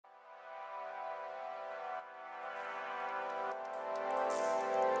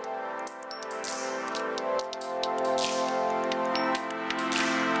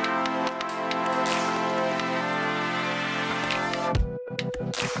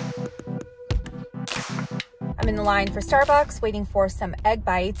in the line for Starbucks, waiting for some egg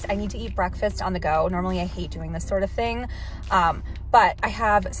bites. I need to eat breakfast on the go. Normally I hate doing this sort of thing, but I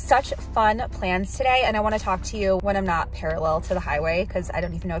have such fun plans today, and I want to talk to you when I'm not parallel to the highway, because I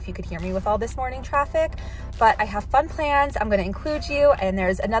don't even know if you could hear me with all this morning traffic, but I have fun plans. I'm going to include you, and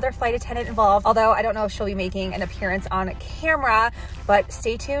there's another flight attendant involved, although I don't know if she'll be making an appearance on camera, but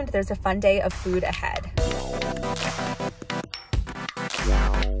stay tuned. There's a fun day of food ahead.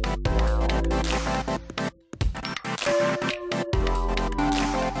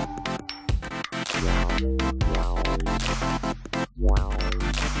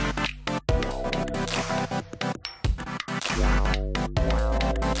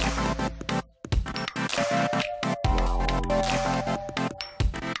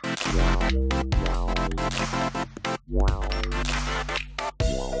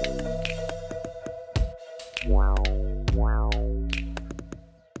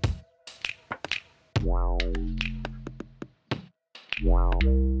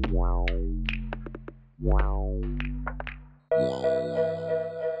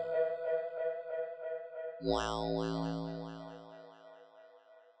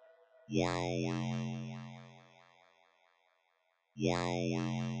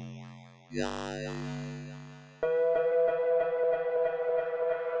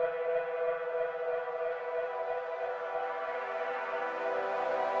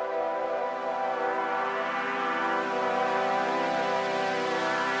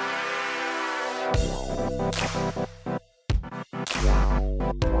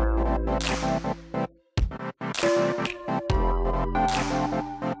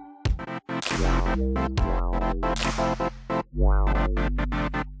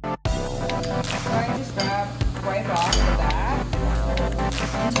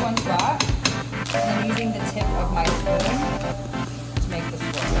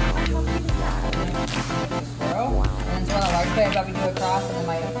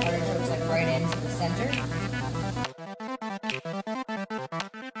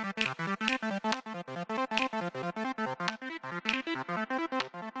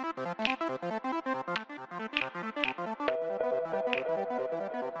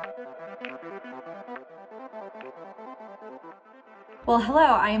 Well, hello,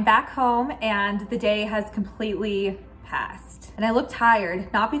 I am back home and the day has completely passed. And I look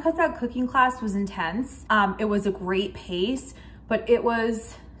tired, not because that cooking class was intense. It was a great pace, but it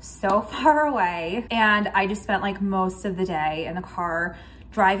was so far away. And I just spent like most of the day in the car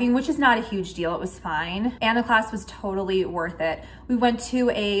driving, which is not a huge deal. It was fine. And the class was totally worth it. We went to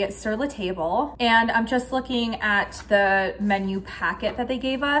a sur la table, and I'm just looking at the menu packet that they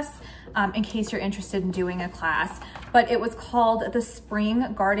gave us in case you're interested in doing a class. But it was called the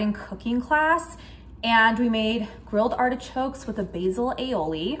Spring Garden Cooking Class. And we made grilled artichokes with a basil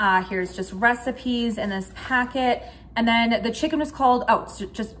aioli. Here's just recipes in this packet. And then the chicken was called,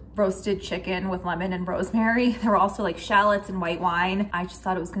 just roasted chicken with lemon and rosemary. There were also like shallots and white wine. I just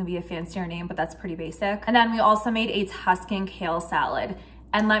thought it was gonna be a fancier name, but that's pretty basic. And then we also made a Tuscan kale salad.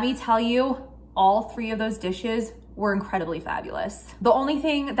 And let me tell you, all three of those dishes were incredibly fabulous. The only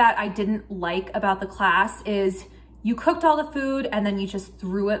thing that I didn't like about the class is you cooked all the food and then you just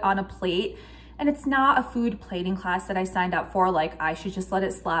threw it on a plate. And it's not a food plating class that I signed up for, like I should just let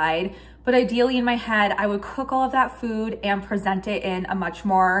it slide. But ideally in my head, I would cook all of that food and present it in a much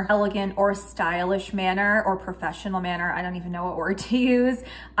more elegant or stylish manner or professional manner, I don't even know what word to use,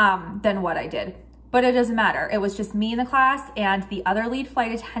 than what I did. But it doesn't matter. It was just me in the class and the other lead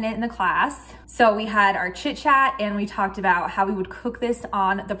flight attendant in the class. So we had our chit chat and we talked about how we would cook this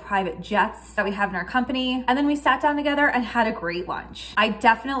on the private jets that we have in our company. And then we sat down together and had a great lunch. I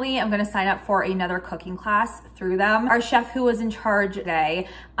definitely am gonna sign up for another cooking class through them. Our chef who was in charge today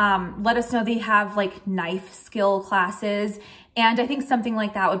let us know they have like knife skill classes. And I think something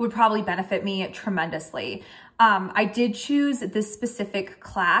like that would probably benefit me tremendously. I did choose this specific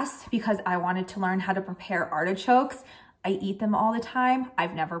class because I wanted to learn how to prepare artichokes. I eat them all the time.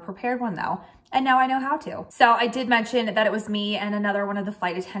 I've never prepared one though, and now I know how to. So I did mention that it was me and another one of the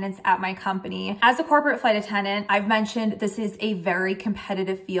flight attendants at my company. As a corporate flight attendant, I've mentioned this is a very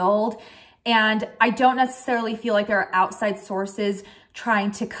competitive field, and I don't necessarily feel like there are outside sources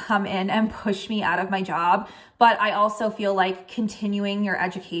trying to come in and push me out of my job, but I also feel like continuing your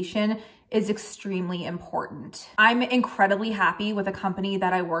education is extremely important. I'm incredibly happy with the company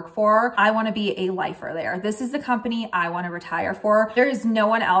that I work for. I wanna be a lifer there. This is the company I wanna retire for. There is no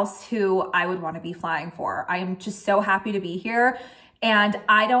one else who I would wanna be flying for. I am just so happy to be here. And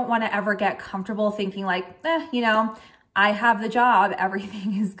I don't wanna ever get comfortable thinking like, you know, I have the job,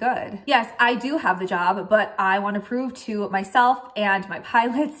 everything is good. Yes, I do have the job, but I want to prove to myself and my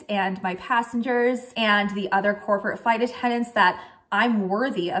pilots and my passengers and the other corporate flight attendants that I'm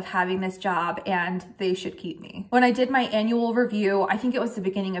worthy of having this job and they should keep me. When I did my annual review, I think it was the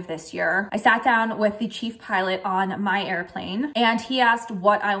beginning of this year, I sat down with the chief pilot on my airplane and he asked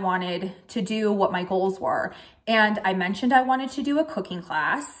what I wanted to do, what my goals were. And I mentioned I wanted to do a cooking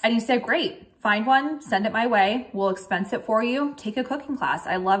class and he said, great. Find one, send it my way, we'll expense it for you, take a cooking class.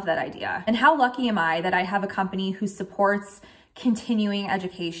 I love that idea. And how lucky am I that I have a company who supports continuing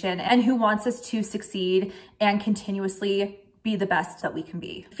education and who wants us to succeed and continuously be the best that we can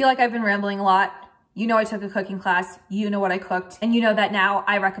be. I feel like I've been rambling a lot. You know I took a cooking class, you know what I cooked, and you know that now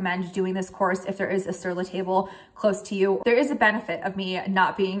I recommend doing this course if there is a Sur La Table close to you. There is a benefit of me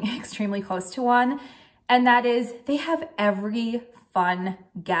not being extremely close to one, and that is they have every fun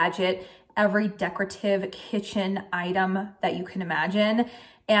gadget, every decorative kitchen item that you can imagine.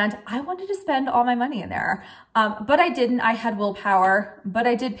 And I wanted to spend all my money in there, but I didn't. I had willpower, but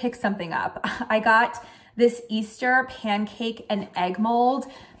I did pick something up. I got this Easter pancake and egg mold.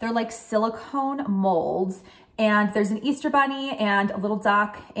 They're like silicone molds and there's an Easter bunny and a little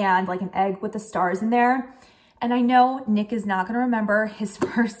duck and like an egg with the stars in there. And I know Nick is not gonna remember his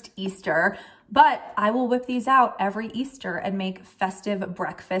first Easter, but I will whip these out every Easter and make festive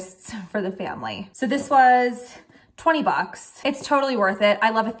breakfasts for the family. So this was 20 bucks. It's totally worth it. I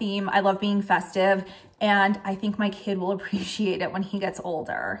love a theme. I love being festive. And I think my kid will appreciate it when he gets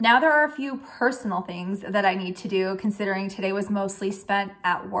older. Now there are a few personal things that I need to do considering today was mostly spent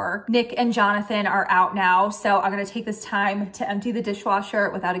at work. Nick and Jonathan are out now, so I'm gonna take this time to empty the dishwasher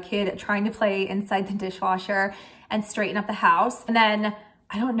without a kid trying to play inside the dishwasher and straighten up the house. And then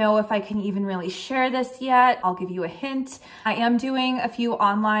I don't know if I can even really share this yet. I'll give you a hint. I am doing a few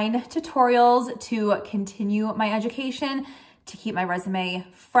online tutorials to continue my education, to keep my resume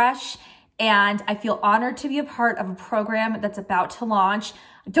fresh. And I feel honored to be a part of a program that's about to launch.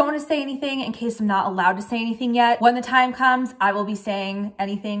 I don't want to say anything in case I'm not allowed to say anything yet. When the time comes, I will be saying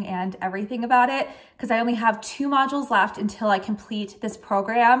anything and everything about it because I only have 2 modules left until I complete this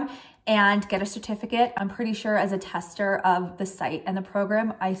program and get a certificate. I'm pretty sure as a tester of the site and the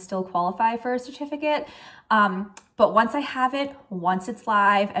program, I still qualify for a certificate. But once I have it, once it's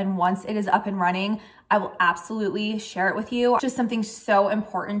live, and once it is up and running, I will absolutely share it with you. Just something so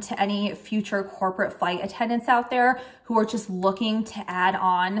important to any future corporate flight attendants out there who are just looking to add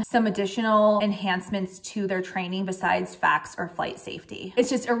on some additional enhancements to their training besides facts or flight safety. It's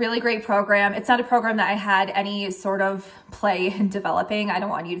just a really great program. It's not a program that I had any sort of play in developing. I don't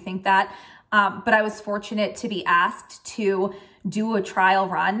want you to think that. But I was fortunate to be asked to do a trial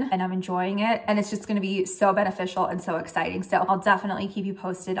run and I'm enjoying it. And it's just gonna be so beneficial and so exciting. So I'll definitely keep you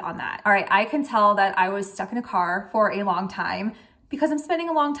posted on that. All right, I can tell that I was stuck in a car for a long time because I'm spending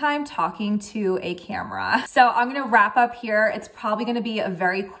a long time talking to a camera. So I'm gonna wrap up here. It's probably gonna be a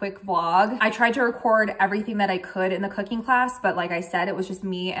very quick vlog. I tried to record everything that I could in the cooking class, but like I said, it was just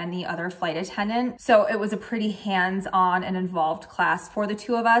me and the other flight attendant. So it was a pretty hands-on and involved class for the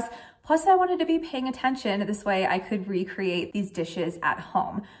 2 of us. Plus I wanted to be paying attention. This way I could recreate these dishes at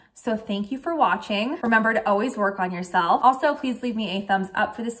home. So thank you for watching. Remember to always work on yourself. Also, please leave me a thumbs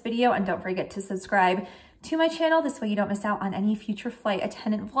up for this video and don't forget to subscribe to my channel. This way you don't miss out on any future flight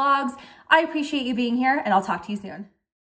attendant vlogs. I appreciate you being here and I'll talk to you soon.